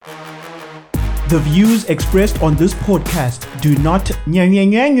The views expressed on this podcast do not It's time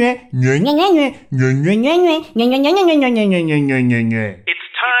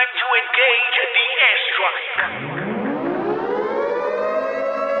to engage the airstrike.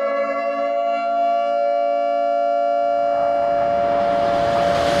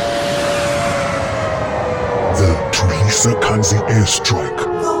 The Tulisa Kanzi airstrike. The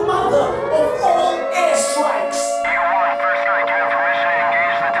mother of all airstrikes. Eagle 1, first strike. You have permission to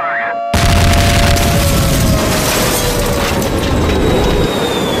engage the target.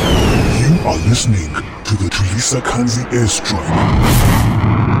 You are listening to the Tulisa Kanzi airstrike.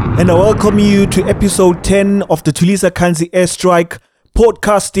 And I welcome you to episode 10 of the Tulisa Kanzi Airstrike,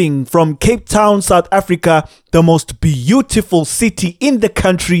 podcasting from Cape Town, South Africa, the most beautiful city in the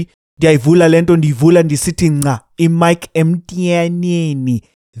country. Ndiyayivula lento ndiyivula ndisithi nca imic emtianeni.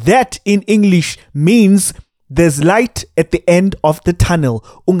 That in English means there's light at the end of the tunnel.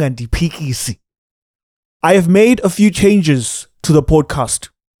 Ungandiphikisi. I have made a few changes to the podcast.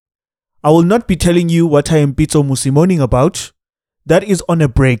 I will not be telling you what I am Pitso Musimoning about. That is on a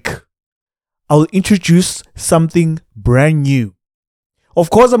break. I will introduce something brand new. Of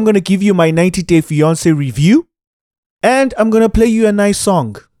course, I'm going to give you my 90-day fiancé review. And I'm going to play you a nice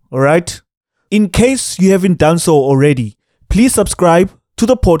song. Alright? In case you haven't done so already, please subscribe to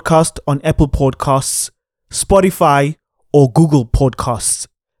the podcast on Apple Podcasts, Spotify, or Google Podcasts.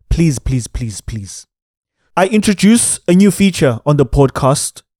 Please, please, please, please. I introduce a new feature on the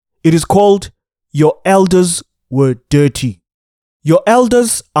podcast. It is called Your Elders Were Dirty. Your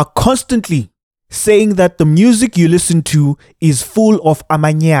elders are constantly saying that the music you listen to is full of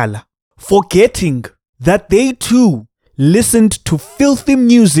amanyala, forgetting that they too listened to filthy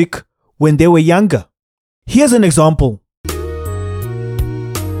music when they were younger. Here's an example.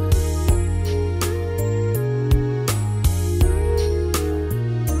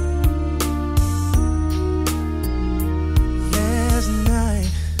 Last night,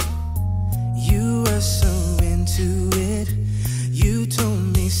 you were so into it. You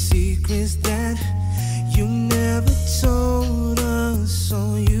told me secrets that you never told us.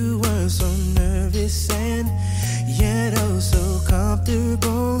 So you were so nervous and yet oh so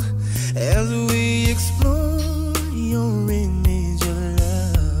comfortable as we explore your image of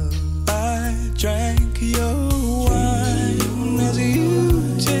love. I drank your wine as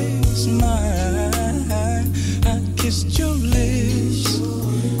you taste mine. I kissed your lips.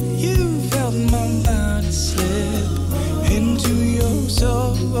 You felt my body slip into your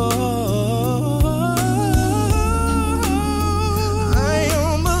soul. I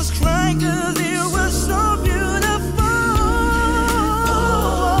almost cried 'cause it was so beautiful.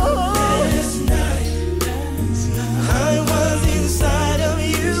 Last night, I was inside of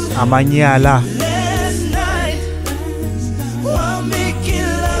you. Amanyala. Last night, while making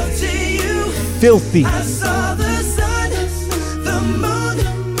love to you, Filthy. I saw the sun, the moon,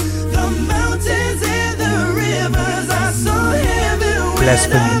 the mountains and the rivers. I saw heaven when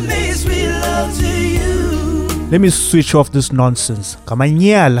Blasphemy. I made sweet love to you. Let me switch off this nonsense.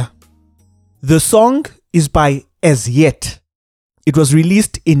 Kamanyala. The song is by As Yet. It was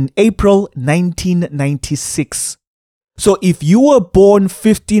released in April 1996. So if you were born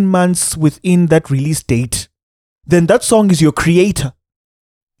 15 months within that release date, then that song is your creator.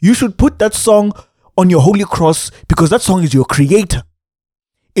 You should put that song on your holy cross because that song is your creator.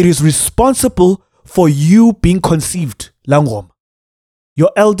 It is responsible for you being conceived, Langom.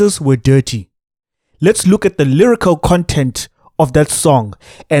 Your elders were dirty. Let's look at the lyrical content of that song,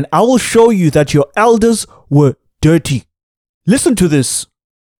 and I will show you that your elders were dirty. Listen to this.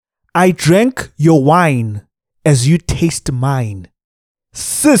 I drank your wine as you taste mine.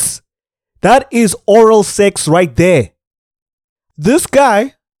 Sis, that is oral sex right there. This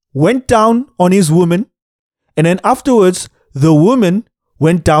guy went down on his woman, and then afterwards, the woman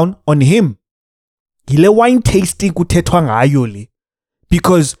went down on him. Yile wine tasting kuthethwa ngayo le.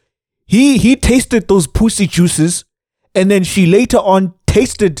 Because he tasted those pussy juices, and then she later on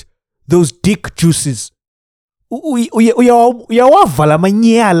tasted those dick juices. Uyawavala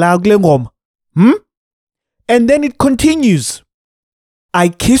manyala kule ngoma. And then it continues. I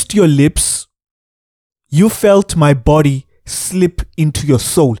kissed your lips. You felt my body slip into your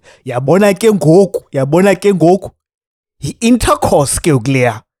soul. Yabona ke ngoku. I-intercourse ke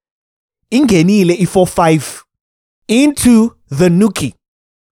ukulea. Ingenile i-4-5 into the nookie.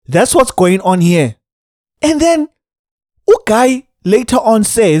 That's what's going on here. And then, guy later on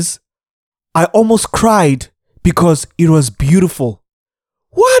says, I almost cried because it was beautiful.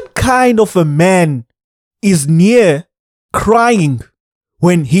 What kind of a man is near crying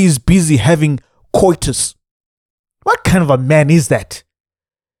when he is busy having coitus? What kind of a man is that?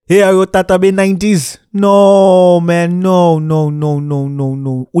 Hey, ayo tata be-90s. No, man. No.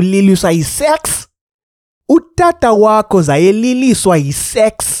 Uliliswa yi-sex. Utata wako zayeliliswa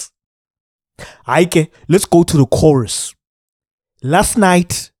yi-sex. Aike, let's go to the chorus. Last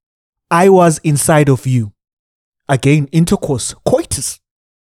night, I was inside of you. Again, intercourse, coitus.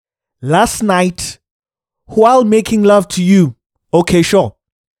 Last night, while making love to you. Okay, sure.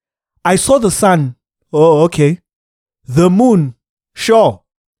 I saw the sun. Oh, okay. The moon. Sure.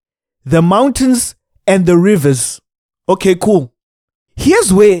 The mountains and the rivers. Okay, cool.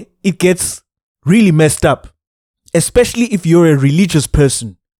 Here's where it gets really messed up, especially if you're a religious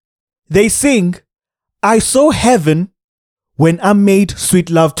person. They sing, I saw heaven when I made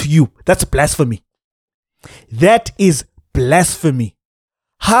sweet love to you. That's blasphemy. That is blasphemy.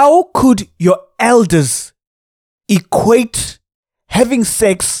 How could your elders equate having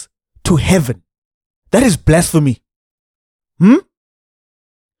sex to heaven? That is blasphemy.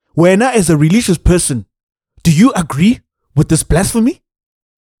 Wena, as a religious person, do you agree with this blasphemy?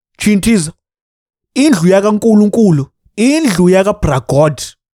 Chintiz, indlu yaka nkulunkulu, indlu yaka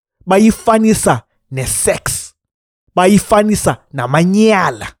bragod, bayifanisa ne sex, bayifanisa na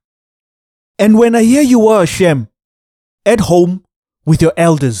manyala. And when I hear you are Hashem, at home with your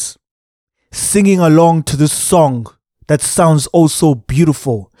elders, singing along to this song that sounds oh so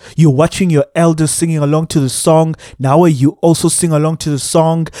beautiful. You're watching your elders singing along to the song. Now you also sing along to the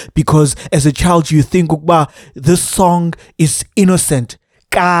song because as a child you think, this song is innocent.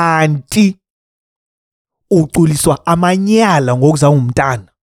 Kanti uquliswa amanyala ngokuza umntana.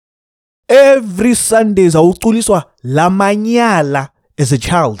 Every Sunday zawuquliswa la manyala as a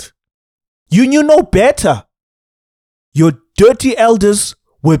child. You knew no better. Your dirty elders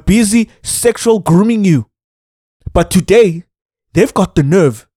were busy sexual grooming you. But today, they've got the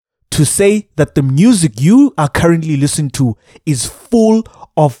nerve to say that the music you are currently listening to is full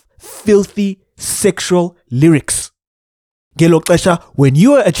of filthy sexual lyrics. Ngelo xesha, when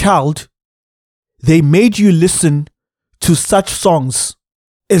you were a child, they made you listen to such songs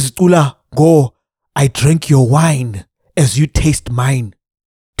as Tula Go, I drank your wine as you taste mine.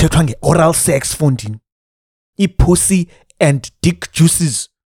 Thethwa oral sex funding. Pussy and dick juices.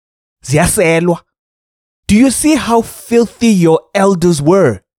 Ziyaselwa. Do you see how filthy your elders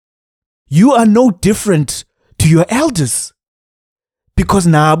were? You are no different to your elders. Because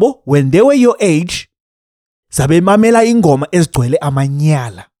nabo, when they were your age, zabe mamela ingoma ezigcwele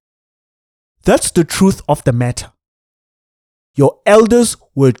amanyala. That's the truth of the matter. Your elders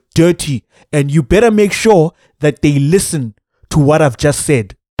were dirty, and you better make sure that they listen to what I've just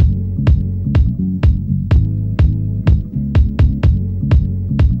said.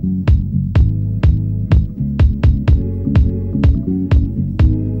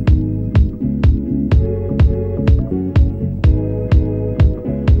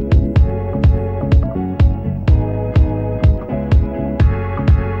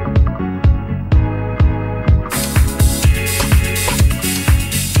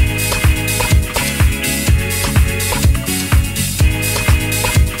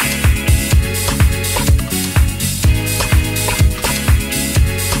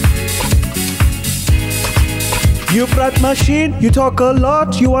 You brat machine, you talk a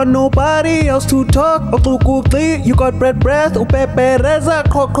lot, you want nobody else to talk. Otukukli, you got breath, upepereza,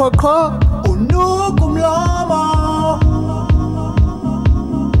 krok. Unukumlama.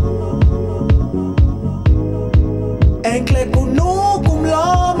 Enkle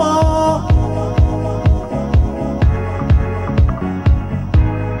unukumlama.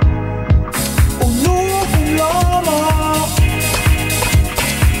 Unukumlama.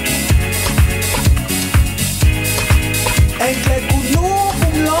 Enkle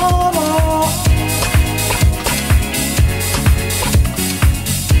unukumlama.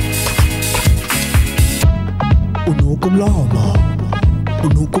 Unukumlama.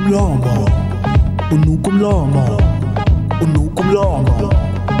 Unukumlama. Unukumlama. Unukumlama.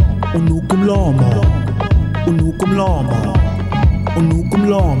 Unukumlama. Unukumlama.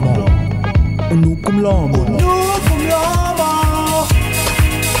 Unukumlama. Unukumlama. Unukumlama.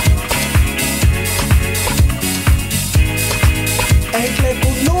 Enkle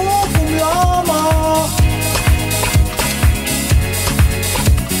unukumlama.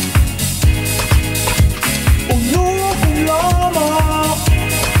 Unukumlama.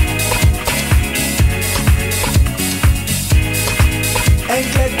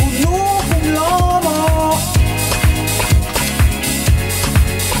 Enkle unukumlama.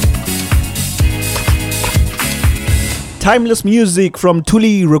 Timeless music from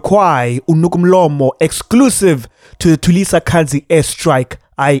Tuli Requai, Unukumlomo, exclusive to the Tulisa Kanzi Airstrike.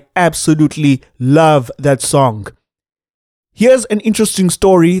 I absolutely love that song. Here's an interesting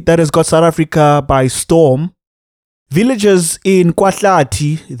story that has got South Africa by storm. Villagers in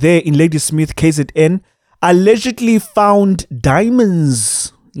Kwahlati, there in Ladysmith, KZN, allegedly found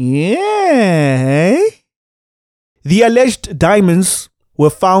diamonds. Yeah. The alleged diamonds were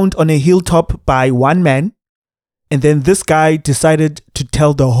found on a hilltop by one man, and then this guy decided to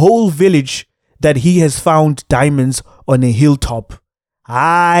tell the whole village that he has found diamonds on a hilltop.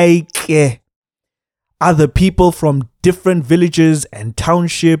 Other people from different villages and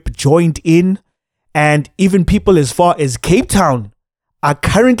township joined in, and even people as far as Cape Town are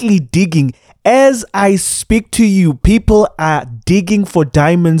currently digging. As I speak to you, people are digging for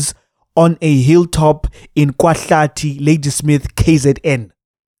diamonds on a hilltop in Kwahlati, Ladysmith, KZN.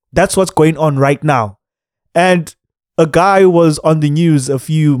 That's what's going on right now. And a guy was on the news a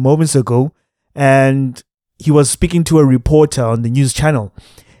few moments ago, and he was speaking to a reporter on the news channel,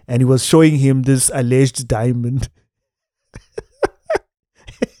 and he was showing him this alleged diamond.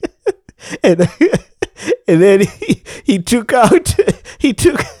 and then he took out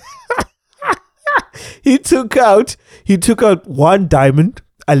one diamond,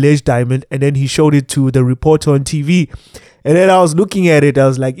 alleged diamond, and then he showed it to the reporter on TV. And then I was looking at it, I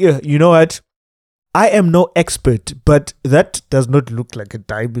was like, yeah, you know what? I am no expert, but that does not look like a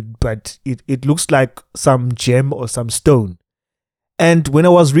diamond, but it looks like some gem or some stone. And when I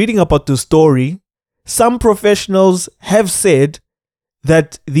was reading about the story, some professionals have said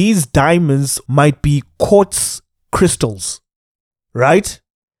that these diamonds might be quartz crystals, right?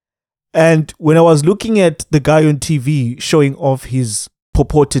 And when I was looking at the guy on TV showing off his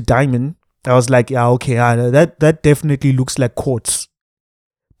purported diamond, I was like, yeah, okay, that definitely looks like quartz.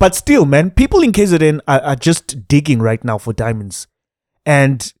 But still, man, people in KZN are just digging right now for diamonds.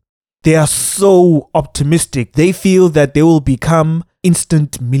 And they are so optimistic. They feel that they will become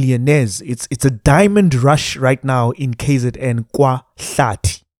instant millionaires. It's a diamond rush right now in KZN,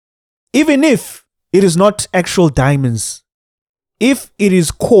 Kwahlati. Even if it is not actual diamonds, if it is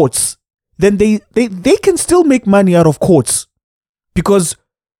quartz, then they can still make money out of quartz. Because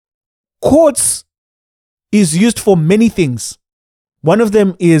quartz is used for many things. One of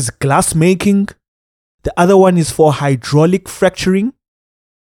them is glass making. The other one is for hydraulic fracturing.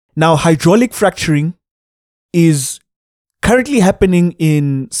 Now, hydraulic fracturing is currently happening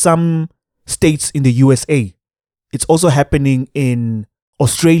in some states in the USA. It's also happening in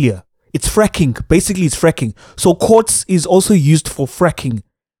Australia. It's fracking. Basically, it's fracking. So quartz is also used for fracking.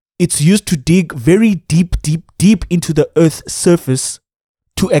 It's used to dig very deep into the Earth's surface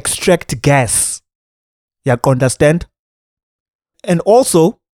to extract gas. You understand? And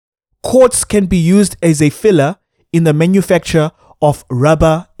also, quartz can be used as a filler in the manufacture of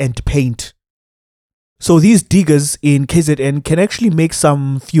rubber and paint. So these diggers in KZN can actually make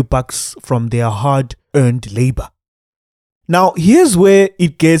some few bucks from their hard-earned labor. Now, here's where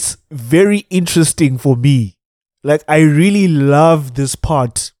it gets very interesting for me. Like, I really love this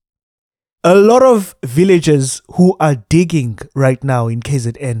part. A lot of villagers who are digging right now in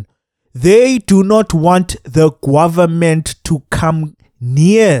KZN, they do not want the government to come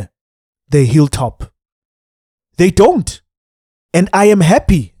near the hilltop. They don't. And I am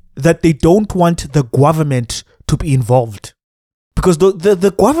happy that they don't want the government to be involved. Because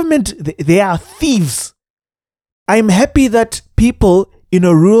the government, they are thieves. I am happy that people in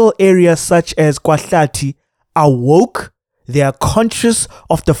a rural area such as Kwahlati are woke. They are conscious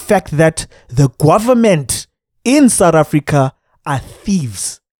of the fact that the government in South Africa are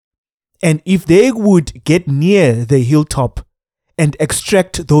thieves. And if they would get near the hilltop and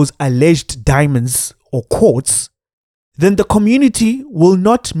extract those alleged diamonds or quartz, then the community will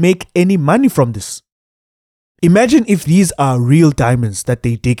not make any money from this. Imagine if these are real diamonds that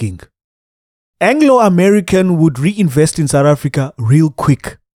they're digging. Anglo-American would reinvest in South Africa real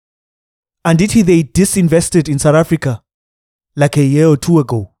quick. And they disinvested in South Africa like a year or two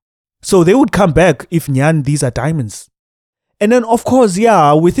ago. So they would come back if these are diamonds. And then, of course,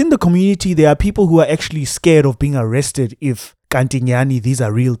 within the community, there are people who are actually scared of being arrested if these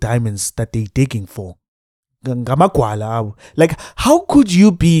are real diamonds that they're digging for. Like, how could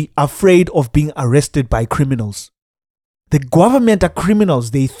you be afraid of being arrested by criminals? The government are criminals,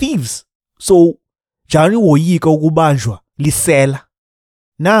 they're thieves. So,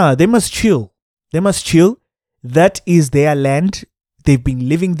 nah, they must chill. They must chill. That is their land. They've been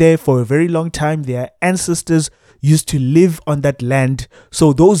living there for a very long time. Their ancestors used to live on that land.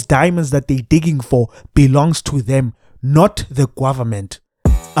 So those diamonds that they're digging for belongs to them, not the government.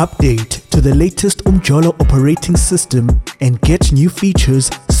 Update to the latest Umjolo operating system and get new features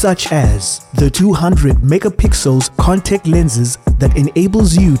such as the 200 megapixels contact lenses that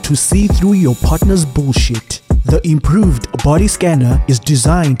enables you to see through your partner's bullshit. The improved body scanner is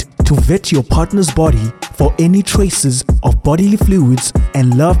designed to vet your partner's body for any traces of bodily fluids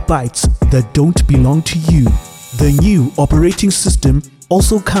and love bites that don't belong to you. The new operating system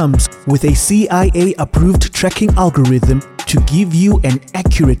also comes with a CIA-approved tracking algorithm to give you an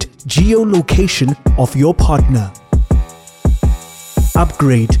accurate geolocation of your partner.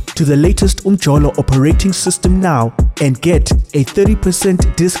 Upgrade to the latest Umjolo operating system now and get a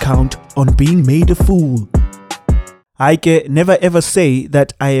 30% discount on being made a fool. I can never ever say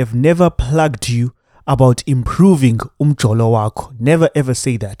that I have never plugged you about improving Umjolo wako. Never ever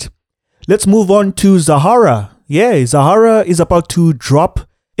say that. Let's move on to Zahara. Yeah, Zahara is about to drop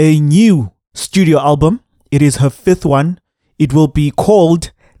a new studio album. It is her 5th one. It will be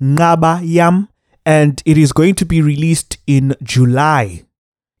called Ngaba Yam, and it is going to be released in July.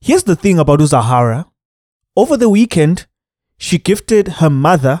 Here's the thing about Zahara. Over the weekend, she gifted her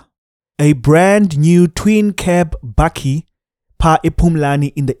mother a brand new twin cab bakkie pa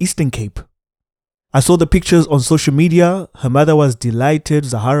ePhumlani in the Eastern Cape. I saw the pictures on social media. Her mother was delighted.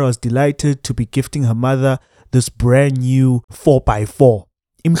 Zahara was delighted to be gifting her mother this brand new 4x4.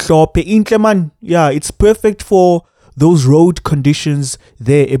 Imhlophe intle man. Yeah, it's perfect for those road conditions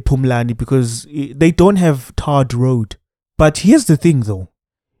there at ePhumlani because they don't have tarred road. But here's the thing though.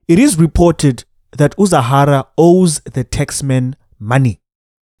 It is reported that Zahara owes the taxman money.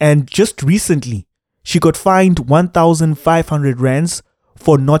 And just recently, she got fined 1,500 rands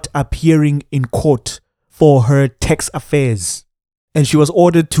for not appearing in court for her tax affairs. And she was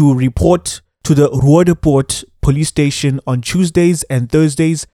ordered to report to the Roodepoort police station on Tuesdays and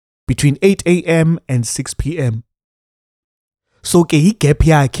Thursdays between 8 a.m. and 6 p.m. So ke gap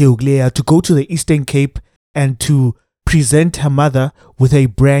yakhe ukuleya to go to the Eastern Cape and to present her mother with a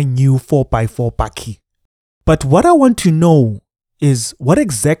brand new 4x4 bakkie. But what I want to know is what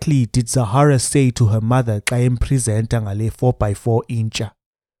exactly did Zahara say to her mother xa empresenta ngale 4x4 incha?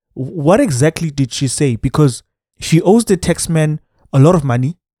 What exactly did she say? Because she owes the taxman a lot of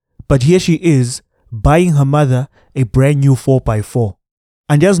money, but here she is buying her mother a brand new 4x4.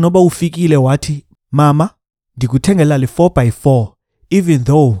 And yazi noba ufikile wathi, Mama, ndikuthengela le 4x4, even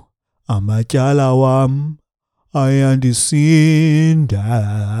though amatyala wam ayandisinda.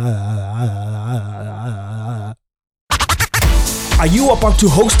 Are you about to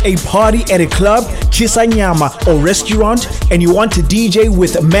host a party at a club, chisanyama, or restaurant and you want to DJ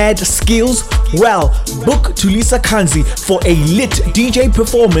with mad skills? Well, book Tulisa Kanzi for a lit DJ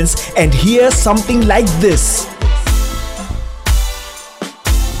performance and hear something like this.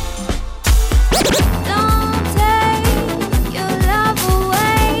 Don't take your love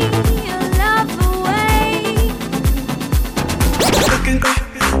away, your love away.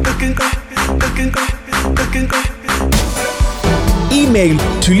 Email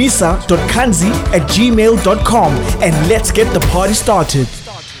tulisa.kanzi@gmail.com and let's get the party started.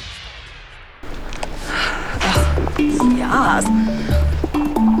 Yes.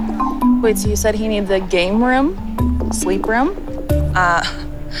 Wait, so you said he needs a game room? Sleep room?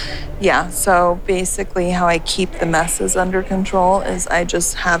 Yeah, so basically how I keep the messes under control is I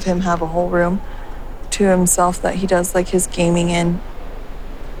just have him have a whole room to himself that he does like his gaming in.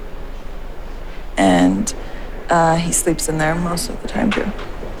 And he sleeps in there most of the time too.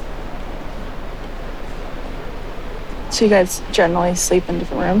 So you guys generally sleep in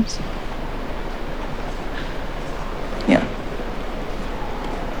different rooms? Yeah.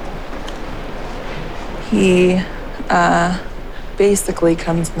 He basically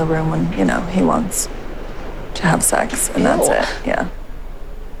comes in the room when, he wants to have sex, and that's Ew. it. Yeah.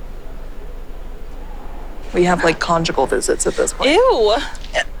 We have like conjugal visits at this point. Ew.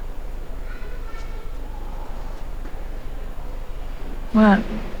 Yeah. What?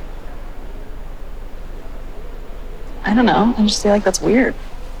 I don't know. I just feel like that's weird.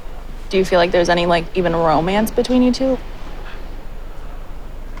 Do you feel like there's any even romance between you two?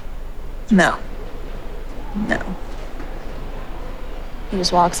 No. He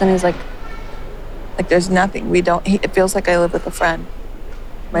just walks in, he's like, There's nothing. It feels like I live with a friend.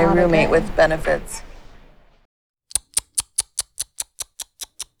 My Not roommate okay. with benefits.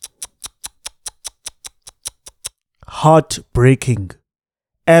 Heartbreaking.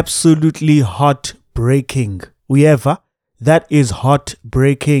 Absolutely heartbreaking. That is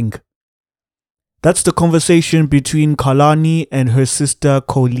heartbreaking. That's the conversation between Kalani and her sister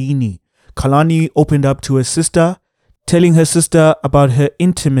Kolini. Kalani opened up to her sister, telling her sister about her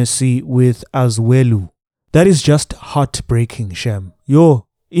intimacy with Azwelu. That is just heartbreaking, Shem. Yo,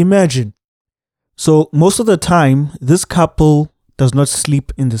 imagine. So most of the time, this couple does not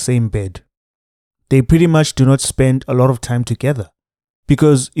sleep in the same bed. They pretty much do not spend a lot of time together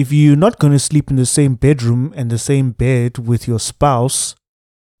Because if you're not going to sleep in the same bedroom and the same bed with your spouse,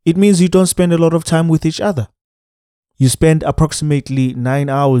 it means you don't spend a lot of time with each other. You spend approximately 9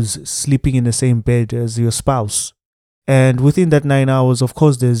 hours sleeping in the same bed as your spouse. And within that 9 hours, of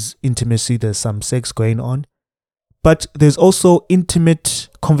course, there's intimacy, there's some sex going on. But there's also intimate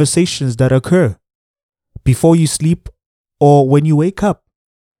conversations that occur before you sleep or when you wake up,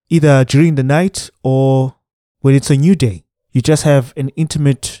 either during the night or when it's a new day. You just have an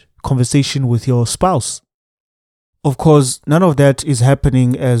intimate conversation with your spouse. Of course, none of that is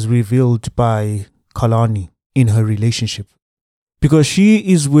happening as revealed by Kalani in her relationship, because she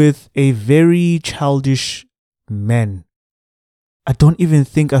is with a very childish man. I don't even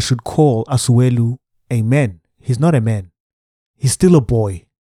think I should call Asuelu a man. He's not a man. He's still a boy,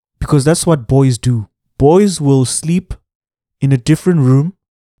 because that's what boys do. Boys will sleep in a different room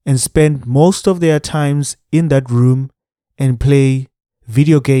and spend most of their times in that room and play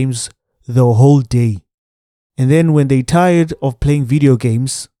video games the whole day. And then when they're tired of playing video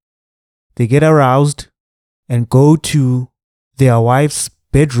games, they get aroused and go to their wife's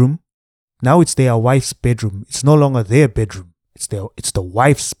bedroom. Now it's their wife's bedroom. It's no longer their bedroom. It's the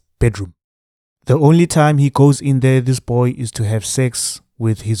wife's bedroom. The only time he goes in there, this boy, is to have sex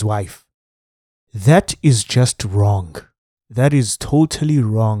with his wife. That is just wrong. That is totally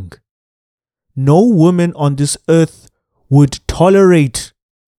wrong. No woman on this earth would tolerate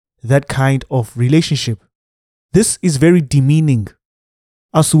that kind of relationship. This is very demeaning.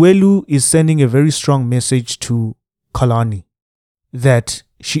 Asuelu is sending a very strong message to Kalani that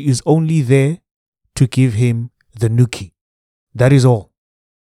she is only there to give him the nookie. That is all.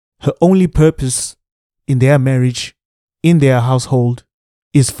 Her only purpose in their marriage, in their household,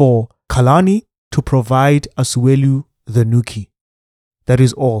 is for Kalani to provide Asuelu the nookie. That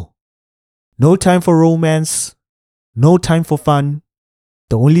is all. No time for romance, no time for fun.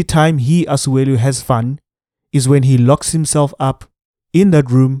 The only time he, Asuelu, has fun is when he locks himself up in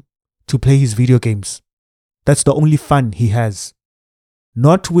that room to play his video games. That's the only fun he has.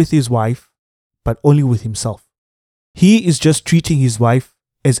 Not with his wife, but only with himself. He is just treating his wife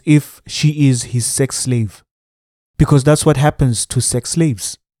as if she is his sex slave. Because that's what happens to sex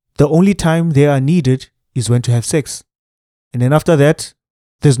slaves. The only time they are needed is when to have sex. And then after that,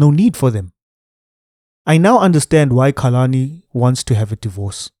 there's no need for them. I now understand why Kalani wants to have a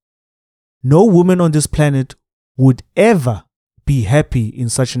divorce. No woman on this planet would ever be happy in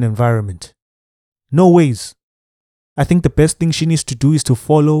such an environment. No ways. I think the best thing she needs to do is to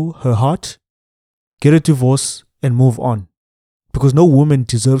follow her heart, get a divorce, and move on. Because no woman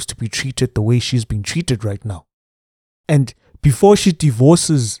deserves to be treated the way she's being treated right now. And before she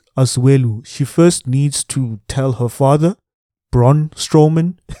divorces Asuelu, she first needs to tell her father, Braun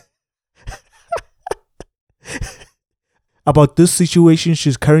Strowman, about this situation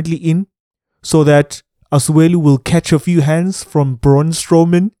she's currently in, so that Asuelu will catch a few hands from Braun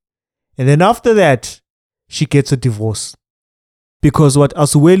Strowman, and then after that, she gets a divorce. Because what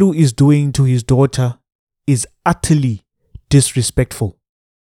Asuelu is doing to his daughter is utterly disrespectful.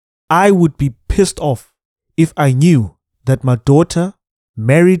 I would be pissed off if I knew that my daughter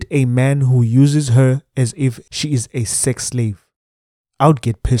married a man who uses her as if she is a sex slave. I would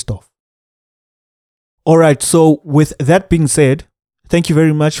get pissed off. Alright, so with that being said, thank you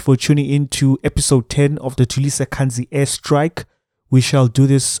very much for tuning in to episode 10 of the Tulisa Kanzi Airstrike. We shall do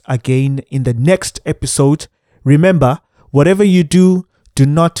this again in the next episode. Remember, whatever you do, do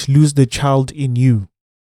not lose the child in you.